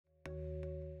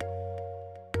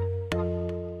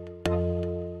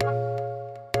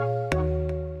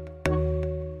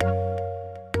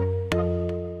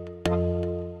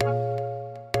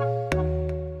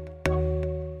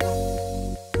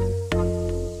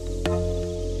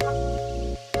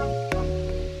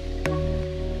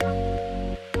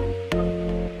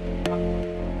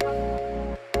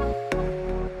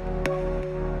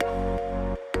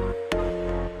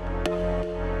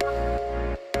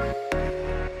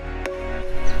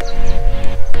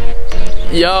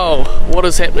Yo, what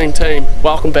is happening, team?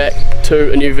 Welcome back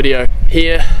to a new video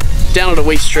here down at a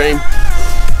wee stream,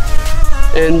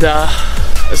 and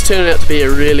it's turning out to be a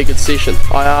really good session.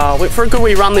 I went for a good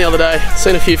wee run the other day,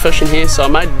 seen a few fish in here, so I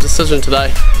made a decision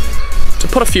today to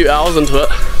put a few hours into it.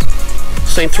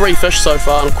 Seen 3 fish so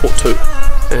far and caught 2,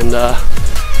 and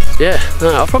yeah,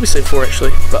 no, I've probably seen 4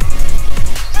 actually, but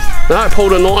no, I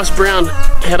pulled a nice brown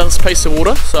out of this piece of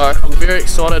water, so I'm very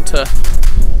excited to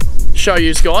show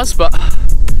you guys. But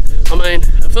I mean,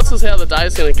 if this is how the day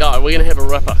is going to go, we're going to have a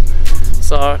ripper.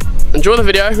 So enjoy the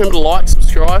video, remember to like,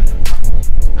 subscribe,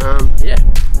 yeah,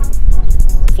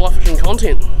 fly fishing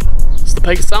content. It's the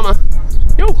peak of summer.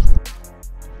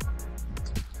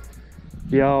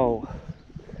 Yo,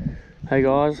 hey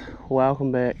guys,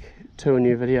 welcome back to a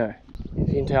new video. You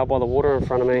can tell by the water in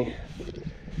front of me,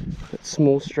 it's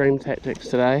small stream tactics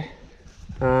today.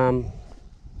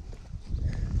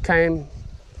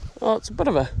 It's a bit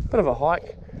of a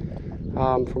hike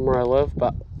from where I live,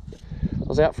 but I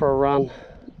was out for a run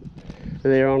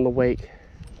there on the week,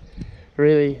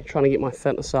 really trying to get my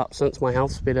fitness up since my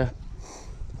health's better,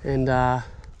 and I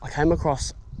came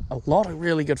across a lot of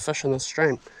really good fish in this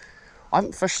stream. I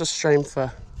haven't fished this stream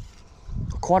for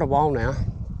quite a while now.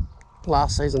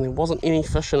 Last season there wasn't any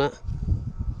fish in it,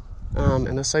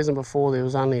 and the season before there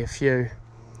was only a few,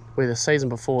 where the season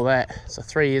before that, so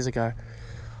 3 years ago,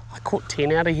 I caught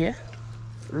 10 out of here.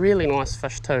 Really nice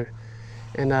fish too.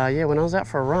 And yeah, when I was out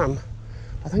for a run,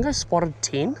 I think I spotted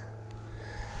 10,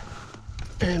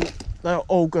 and they were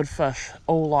all good fish,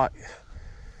 all like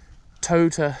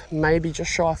 2 to maybe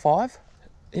just shy of 5.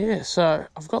 Yeah, so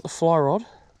I've got the fly rod.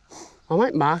 My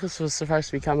mate Marcus was supposed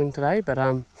to be coming today, but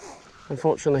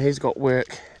unfortunately he's got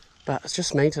work. But it's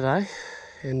just me today,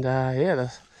 and yeah,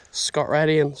 the Scott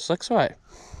Radian 6-weight.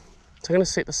 So I'm going to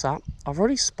set this up. I've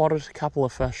already spotted a couple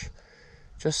of fish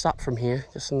just up from here,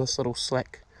 just in this little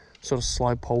slack, sort of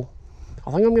slow pull. I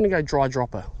think I'm going to go dry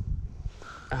dropper,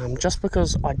 just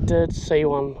because I did see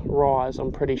one rise,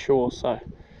 I'm pretty sure. So I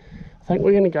think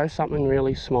we're going to go something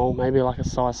really small, maybe like a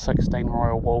size 16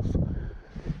 royal wolf,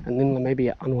 and then maybe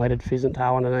an unweighted pheasant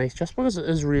tail underneath, just because it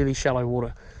is really shallow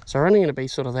water. So we're only going to be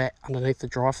sort of that underneath the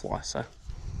dry fly. So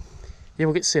yeah,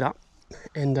 we'll get set up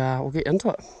and we'll get into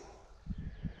it.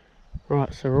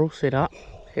 Right, so we're all set up,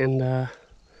 and let's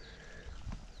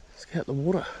get out the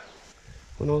water.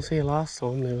 When I was here last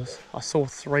time, I saw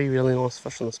 3 really nice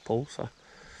fish in this pool. So,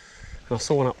 and I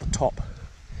saw one up the top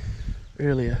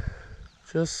earlier,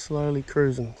 just slowly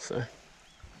cruising. So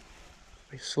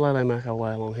we slowly make our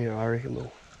way along here. I reckon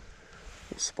we'll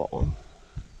spot one.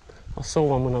 I saw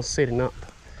one when I was setting up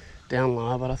down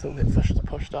low, but I think that fish is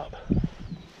pushed up.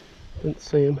 Didn't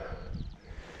see him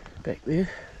back there.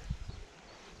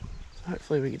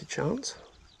 Hopefully we get a chance.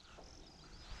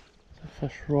 There's a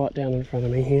fish right down in front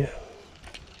of me here.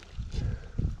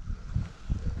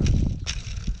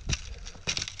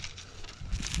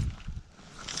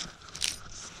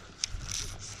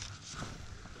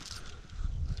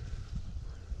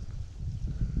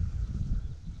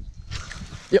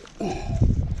 Yep,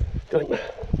 got him.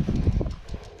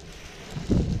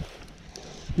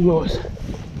 Nice.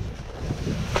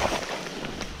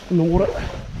 In the water.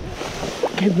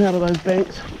 Getting out of those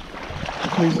banks.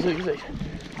 Easy.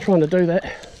 Trying to do that.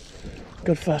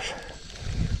 Good fish.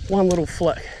 One little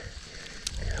flick.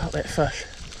 Got that fish.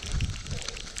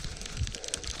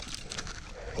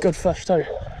 Good fish too.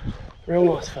 Real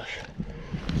nice fish.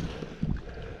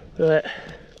 Look at that.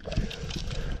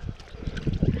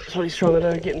 That's what he's trying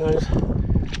to do, getting those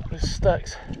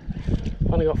sticks.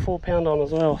 Only got 4 pound on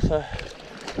as well, so.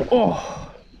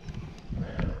 Oh!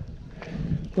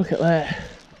 Look at that.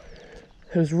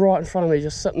 He was right in front of me,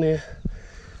 just sitting there.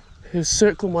 He was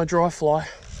circling my dry fly,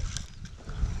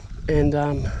 and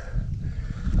I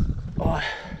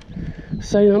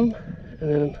seen him,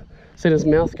 and then seen his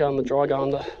mouth go and the dry go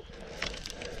under.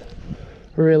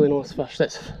 Really nice fish.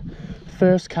 That's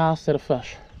first cast at a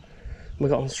fish. We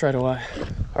got one straight away.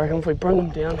 I reckon if we bring him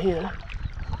down here,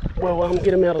 we'll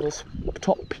get him out of this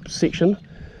top section.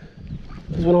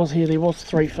 Because when I was here, there was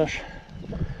 3 fish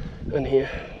in here.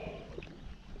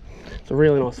 It's a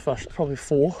really nice fish. It's probably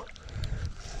 4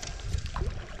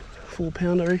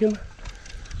 pound, I reckon.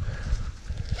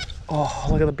 Oh,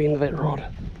 look at the bend of that rod.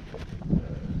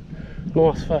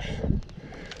 Nice fish.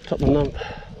 Took the nymph.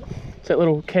 It's that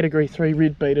little category 3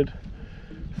 red beaded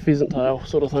pheasant tail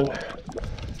sort of thing.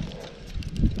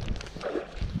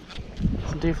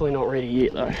 It's definitely not ready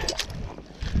yet though.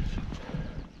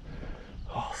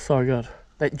 Oh, so good.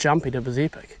 That jump he did was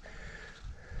epic.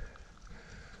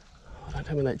 Oh, don't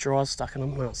tell me that dry's stuck in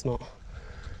him. No, it's not.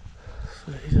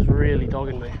 So he's just really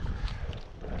dogging me.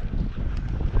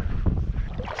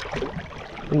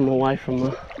 them away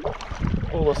from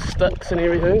all the sticks and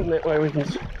everything, and that way we can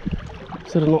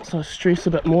sort of not so stress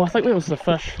a bit more. I think that was the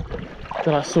fish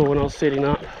that I saw when I was setting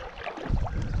up.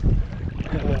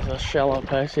 And there's a shallow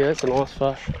piece. Yeah, that's a nice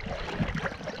fish.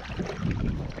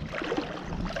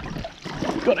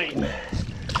 Got him.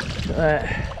 Look at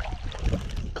that.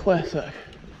 Classic.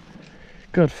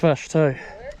 Good fish too.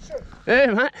 Yeah,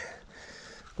 mate.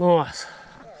 Nice.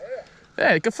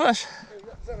 Yeah, good fish.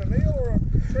 Is that an eel or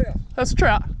a trout? That's a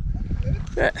trout.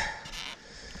 Yeah.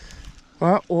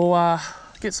 Alright, we'll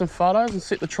get some photos and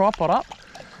set the tripod up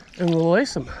and we'll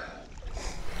release them.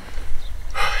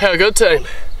 How good, team.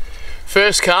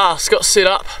 First cast, got set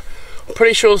up. I'm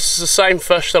pretty sure this is the same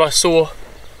fish that I saw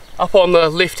up on the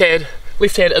left hand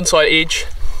inside edge.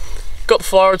 Got the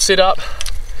fly rod set up,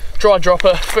 dry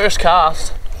dropper, first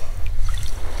cast.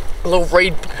 A little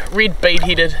red bead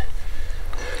headed.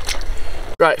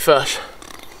 Great fish.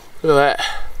 Look at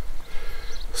that.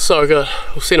 So good.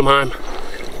 We'll send him home.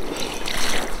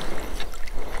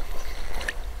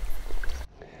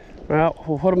 Well,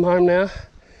 we'll put him home now.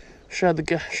 Showed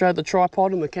the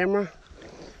tripod and the camera.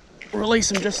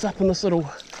 Release him just up in this little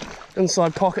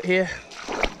inside pocket here.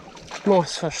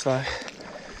 Nice fish though.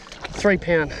 3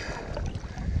 pound.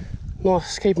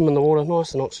 Nice, keep him in the water,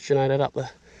 nice and oxygenated up the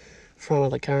front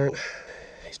of the current.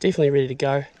 He's definitely ready to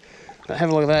go. But have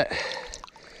a look at that.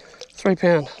 3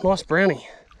 pound, nice brownie.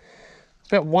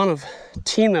 About 1 of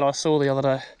 10 that I saw the other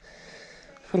day.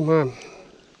 Put him home.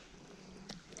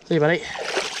 See you, buddy.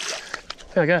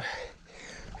 How good.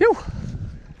 Phew.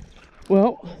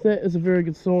 Well, that is a very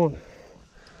good sign.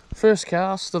 First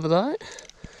cast of the day.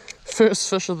 First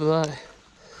fish of the day.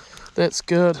 That's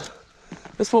good.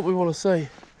 That's what we want to see.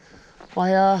 I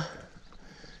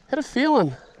had a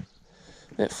feeling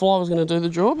that fly was going to do the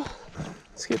job.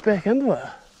 Let's get back into it.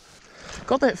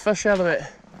 Got that fish out of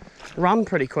that run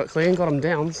pretty quickly and got him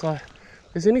down, so if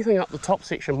there's anything up the top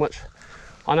section, which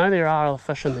I know there are other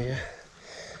fish in there,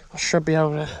 I should be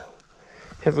able to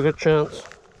have a good chance.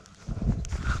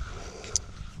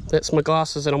 That's my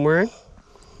glasses that I'm wearing.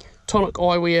 Tonic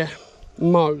Eyewear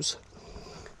Moes.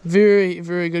 Very,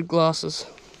 very good glasses.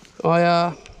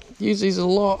 I use these a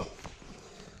lot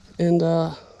and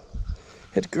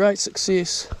had great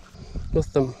success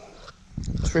with them,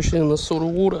 especially in this sort of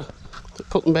water. To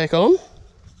put them back on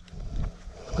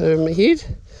over my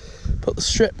head, put the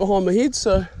strap behind my head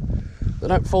so they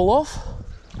don't fall off,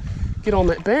 get on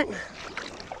that bank,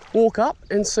 walk up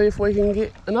and see if we can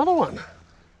get another one.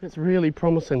 It's really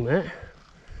promising, that.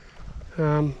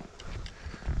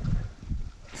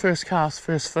 First cast,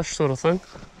 first fish sort of thing.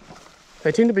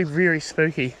 They tend to be very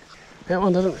spooky. That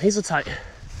one didn't hesitate.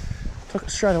 Took it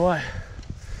straight away.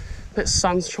 That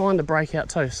sun's trying to break out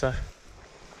too, so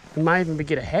we may even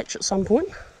get a hatch at some point.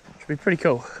 Should be pretty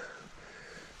cool.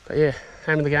 But yeah,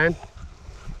 aim of the game.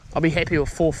 I'll be happy with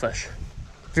 4 fish.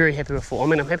 Very happy with 4. I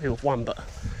mean, I'm happy with 1, but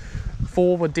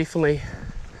 4 would definitely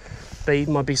be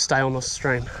my best day on this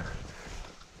stream.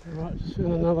 Alright, just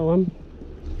found another one.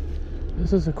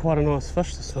 This is quite a nice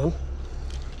fish, this one.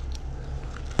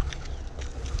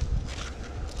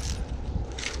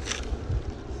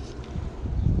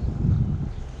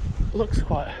 Looks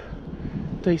quite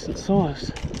decent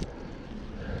sized.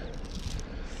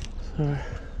 So,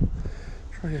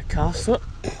 try to cast it.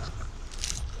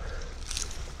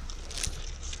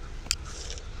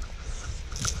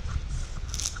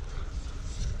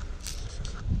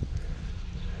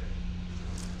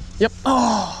 Yep.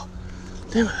 Oh,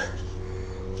 damn it.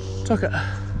 Took it.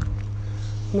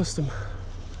 Missed him.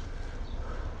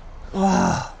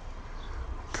 Oh,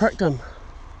 pricked him.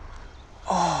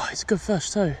 Oh, he's a good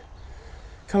fish too.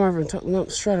 Come over and took the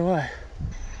nymph straight away.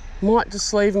 Might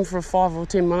just leave him for 5 or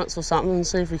 10 minutes or something and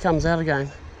see if he comes out again.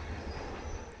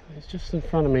 He's just in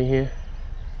front of me here.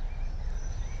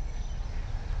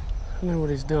 I don't know what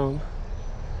he's doing.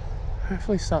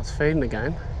 Hopefully he starts feeding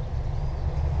again.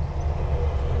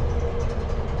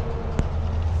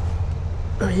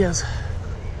 Oh, he is.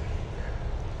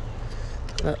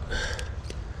 But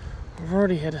I've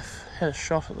already had a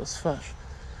shot at this fish,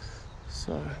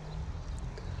 so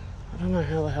I don't know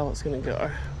how the hell it's going to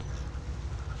go.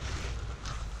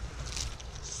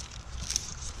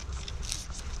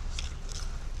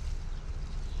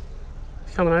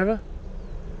 Coming over.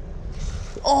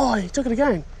 Oh, he took it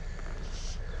again.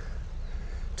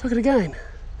 Took it again.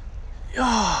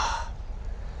 Oh,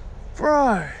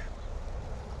 bro.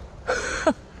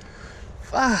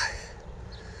 Fuck.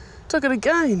 Took it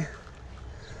again.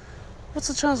 What's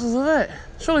the chances of that?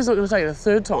 Surely he's not going to take it a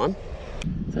 3rd time.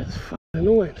 That's fucking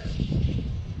annoying.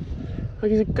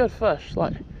 Like, he's a good fish.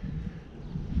 Like,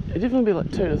 it'd definitely be like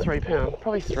 2 to 3 pound.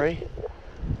 Probably 3.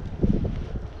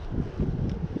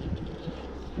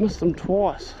 Missed them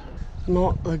twice.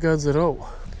 Not the goods at all.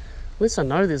 At least I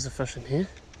know there's a fish in here.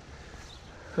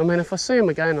 I mean, if I see him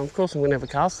again, of course I'm going to have a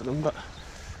cast at him, but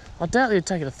I doubt he'd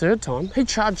take it a third time. He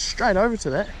charged straight over to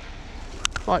that.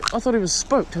 Like, I thought he was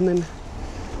spooked and then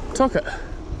took it.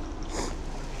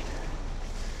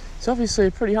 It's obviously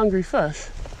a pretty hungry fish.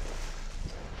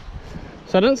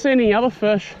 So I didn't see any other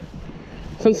fish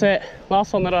since that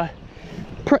last time that I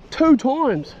pricked 2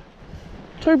 times.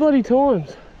 2 bloody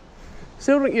times.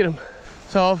 Still didn't get him.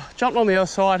 So I've jumped on the other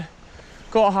side,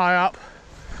 got high up.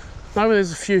 Maybe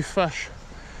there's a few fish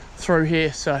through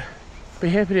here, so be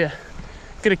happy to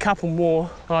get a couple more.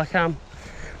 Like,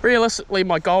 realistically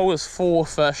my goal is 4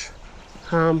 fish.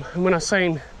 And when I've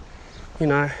seen, you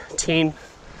know, 10,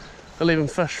 11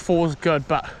 fish, 4 is good,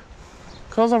 but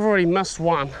because I've already missed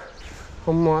one,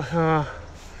 I'm like,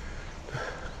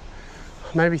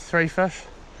 maybe 3 fish.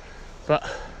 But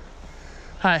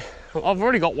hey, I've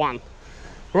already got one.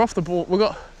 We're off the board.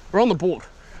 We're on the board.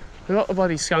 We got the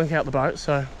bloody skunk out the boat,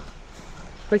 so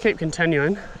we keep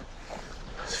continuing.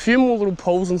 There's a few more little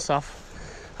pools and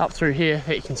stuff up through here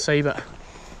that you can see, but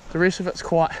the rest of it's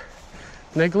quite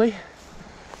niggly.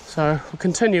 So we'll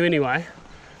continue anyway.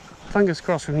 Fingers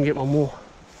crossed we can get one more.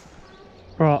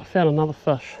 Right, found another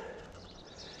fish.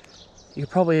 You can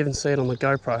probably even see it on the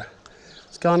GoPro.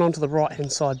 It's going onto the right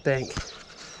hand side bank.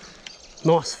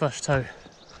 Nice fish too.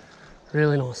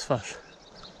 Really nice fish.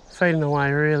 Feeding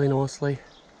away really nicely.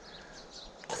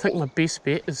 I think my best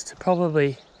bet is to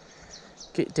probably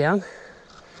get down.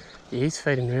 Yeah, he's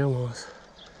feeding real nice.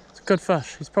 It's a good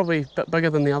fish. He's probably a bit bigger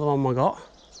than the other one I got.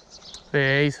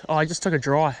 Yeah, I just took a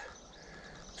dry.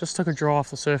 Just took a dry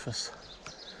off the surface.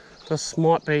 This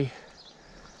might be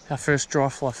our first dry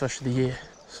fly fish of the year.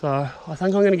 So I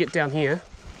think I'm going to get down here,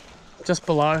 just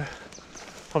below,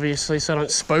 obviously, so I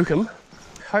don't spook him.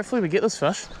 Hopefully we get this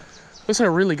fish. Looks like a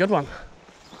really good one.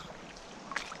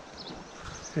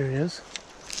 There he is.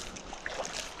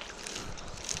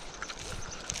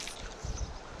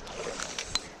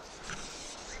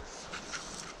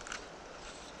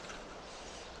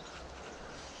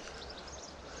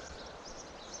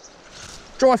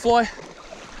 Dry fly.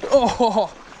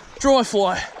 Oh, dry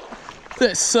fly.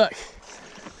 That's sick.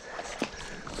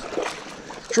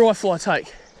 Dry fly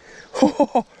take.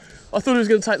 Oh, I thought he was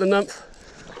going to take the nymph.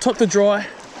 Took the dry.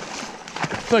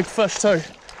 Big fish too.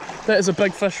 That is a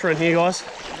big fish for in here, guys.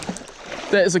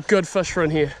 That is a good fish for in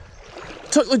here.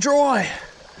 Took the dry.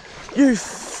 You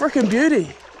freaking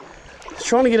beauty. He's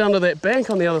trying to get under that bank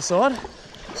on the other side.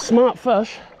 Smart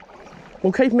fish.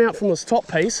 We'll keep him out from this top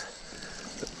piece.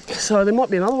 So there might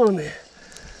be another one in there.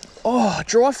 Oh,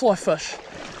 dry fly fish.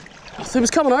 He was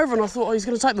coming over and I thought, oh, he's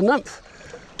going to take the nymph.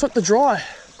 Took the dry.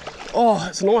 Oh,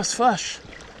 it's a nice fish.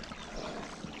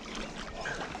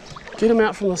 Get him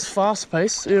out from this fast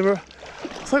piece. Yeah, I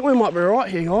think we might be right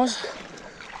here, guys.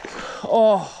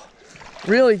 Oh,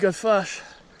 really good fish.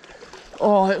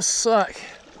 Oh, that was sick.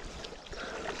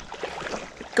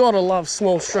 Gotta love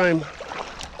small stream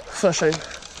fishing.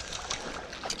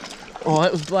 Oh,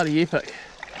 that was bloody epic.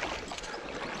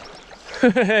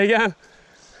 There you go.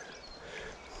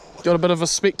 Got a bit of a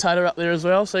spectator up there as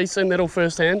well, so he's seen that all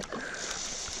firsthand.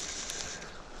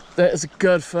 That is a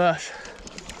good fish.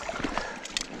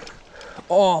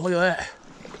 Oh, look at that.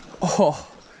 Oh,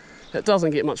 it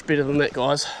doesn't get much better than that,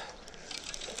 guys.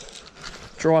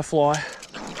 Dry fly.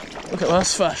 Look at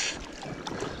this fish.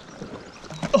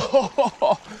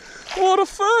 Oh, what a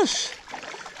fish.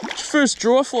 First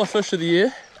dry fly fish of the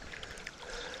year.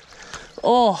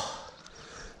 Oh,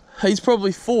 he's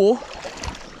probably 4.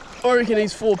 I reckon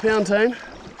he's 4 pound team.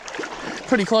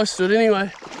 Pretty close to it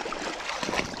anyway.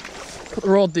 Put the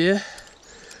rod there.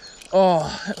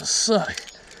 Oh, that was sick.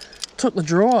 Took the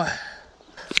dry.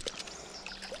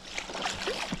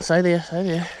 Stay there, stay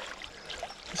there.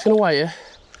 Just gonna weigh you.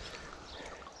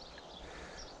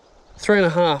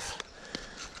 3.5.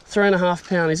 3.5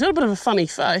 pound. He's got a bit of a funny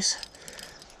face,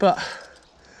 but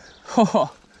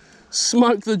oh,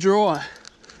 smoked the dry.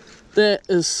 That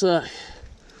is sick.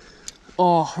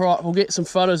 Oh, right, we'll get some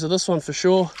photos of this one for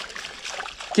sure.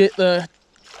 Get the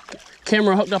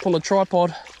camera hooked up on the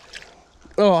tripod.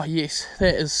 Oh yes,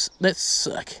 that's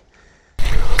sick.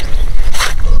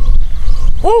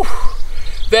 Woo,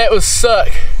 that was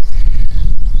sick.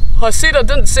 I said I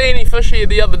didn't see any fish here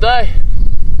the other day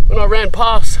when I ran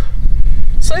past.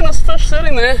 Seen this fish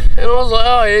sitting there and I was like,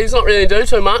 oh yeah, he's not really doing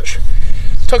too much.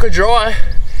 Took a dry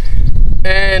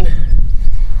and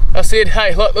I said,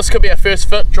 hey, look, this could be our first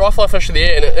dry fly fish of the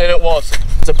year, and it was.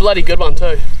 It's a bloody good one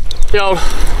too. The old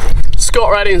Scott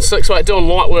Radian 6-weight doing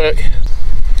light work.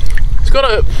 It's got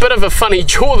a bit of a funny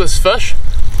jaw, this fish.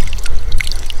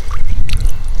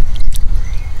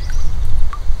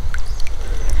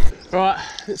 Right,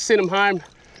 let's send them home.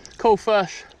 Cool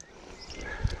fish.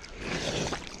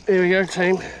 There we go,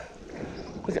 team.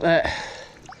 Look at that.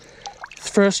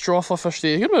 First dry fly fish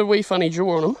there. Got a bit of a wee funny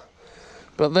jaw on him,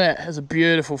 but that is a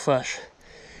beautiful fish.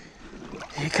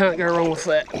 You can't go wrong with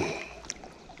that.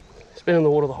 It's been in the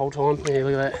water the whole time. Yeah,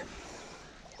 look at that.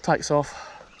 Takes off.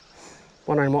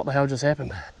 Wondering what the hell just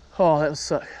happened. Oh, that was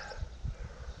sick.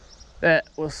 That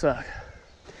was sick.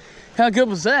 How good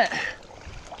was that?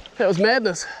 That was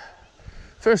madness.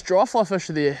 First dry fly fish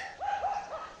of the year.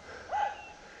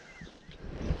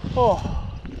 Oh,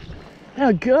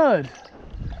 how good.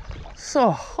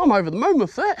 So, I'm over the moon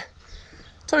with that.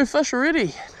 2 fish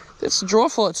already. That's the dry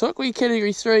fly it took. We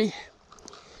category 3.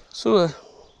 Sort of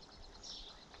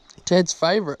Dad's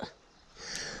favourite.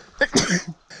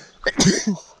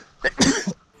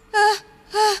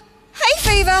 Hay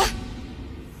fever!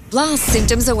 Blast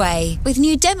symptoms away with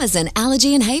new Demazen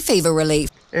allergy and hay fever relief.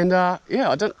 And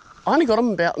yeah, I only got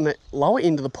them about in that lower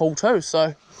end of the pool too,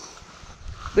 so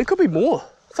there could be more.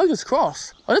 Fingers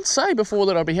crossed. I did say before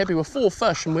that I'd be happy with 4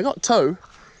 fish, and we got 2.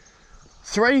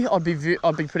 3 I'd be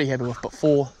pretty happy with, but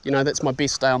 4, you know, that's my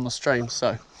best day on the stream.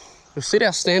 So we've set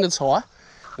our standards high,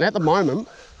 and at the moment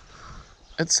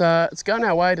it's going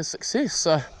our way to success.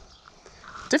 So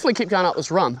definitely keep going up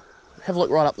this run. Have a look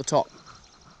right up the top.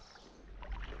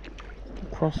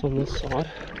 Across on this side,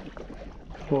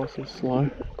 nice and slow,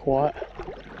 quiet.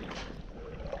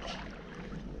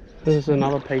 This is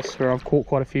another piece where I've caught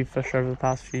quite a few fish over the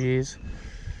past few years,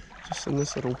 just in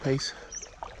this little piece.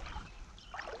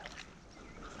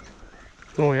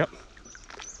 Oh yep,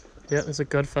 yeah, there's a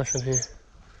good fish in here. Is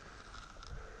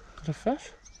it a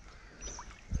fish?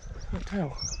 Can't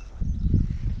tell.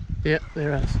 Yeah,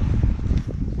 there is.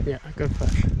 Yeah, a good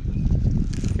fish.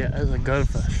 Yeah, it's a good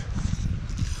fish.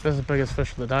 This is the biggest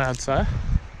fish of the day, I'd say.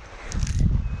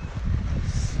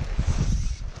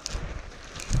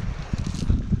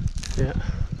 Yeah,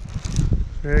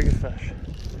 very good fish.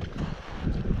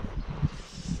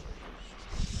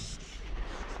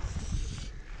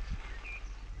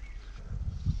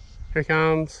 Here he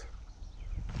comes.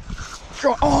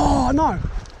 Dry. Oh no!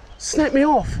 Snapped me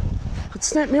off. It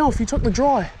snapped me off. He took the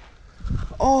dry.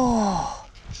 Oh!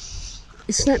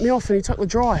 He snapped me off and he took the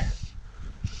dry.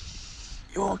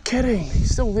 You're kidding.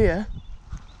 He's still there.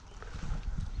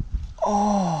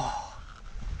 Oh!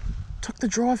 Took the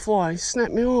dry fly. He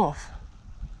snapped me off.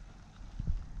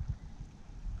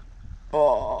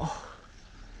 Oh!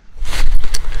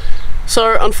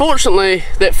 So unfortunately,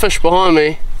 that fish behind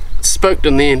me spooked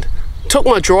in the end. Took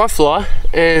my dry fly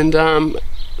and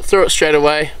threw it straight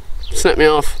away. Snapped me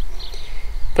off.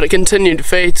 But it continued to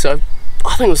feed, so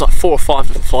I think it was like 4 or 5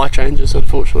 different fly changes,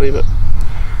 unfortunately, but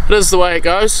it is the way it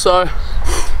goes. So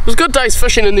it was a good day's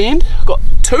fishing in the end. I got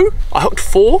 2, I hooked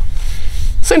 4,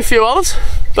 seen a few others,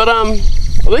 but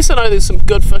at least I know there's some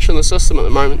good fish in the system at the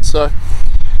moment. So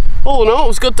all in all, it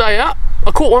was a good day out.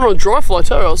 I caught one on a dry fly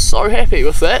too. I was so happy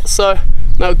with that. So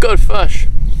no, good fish,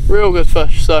 real good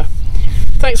fish. So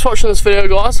thanks for watching this video,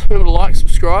 guys. Remember to like,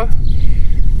 subscribe,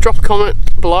 drop a comment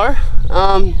below.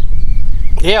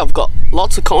 Yeah, I've got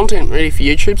lots of content ready for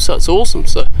YouTube, so it's awesome.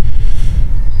 So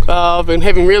I've been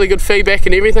having really good feedback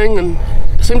and everything, and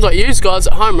it seems like you guys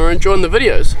at home are enjoying the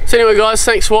videos. So anyway, guys,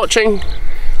 thanks for watching.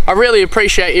 I really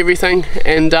appreciate everything,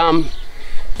 and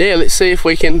yeah, let's see if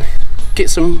we can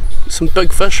get some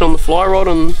big fish on the fly rod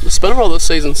and the spinner rod this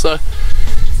season. So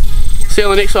see you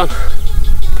on the next one.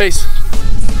 Peace.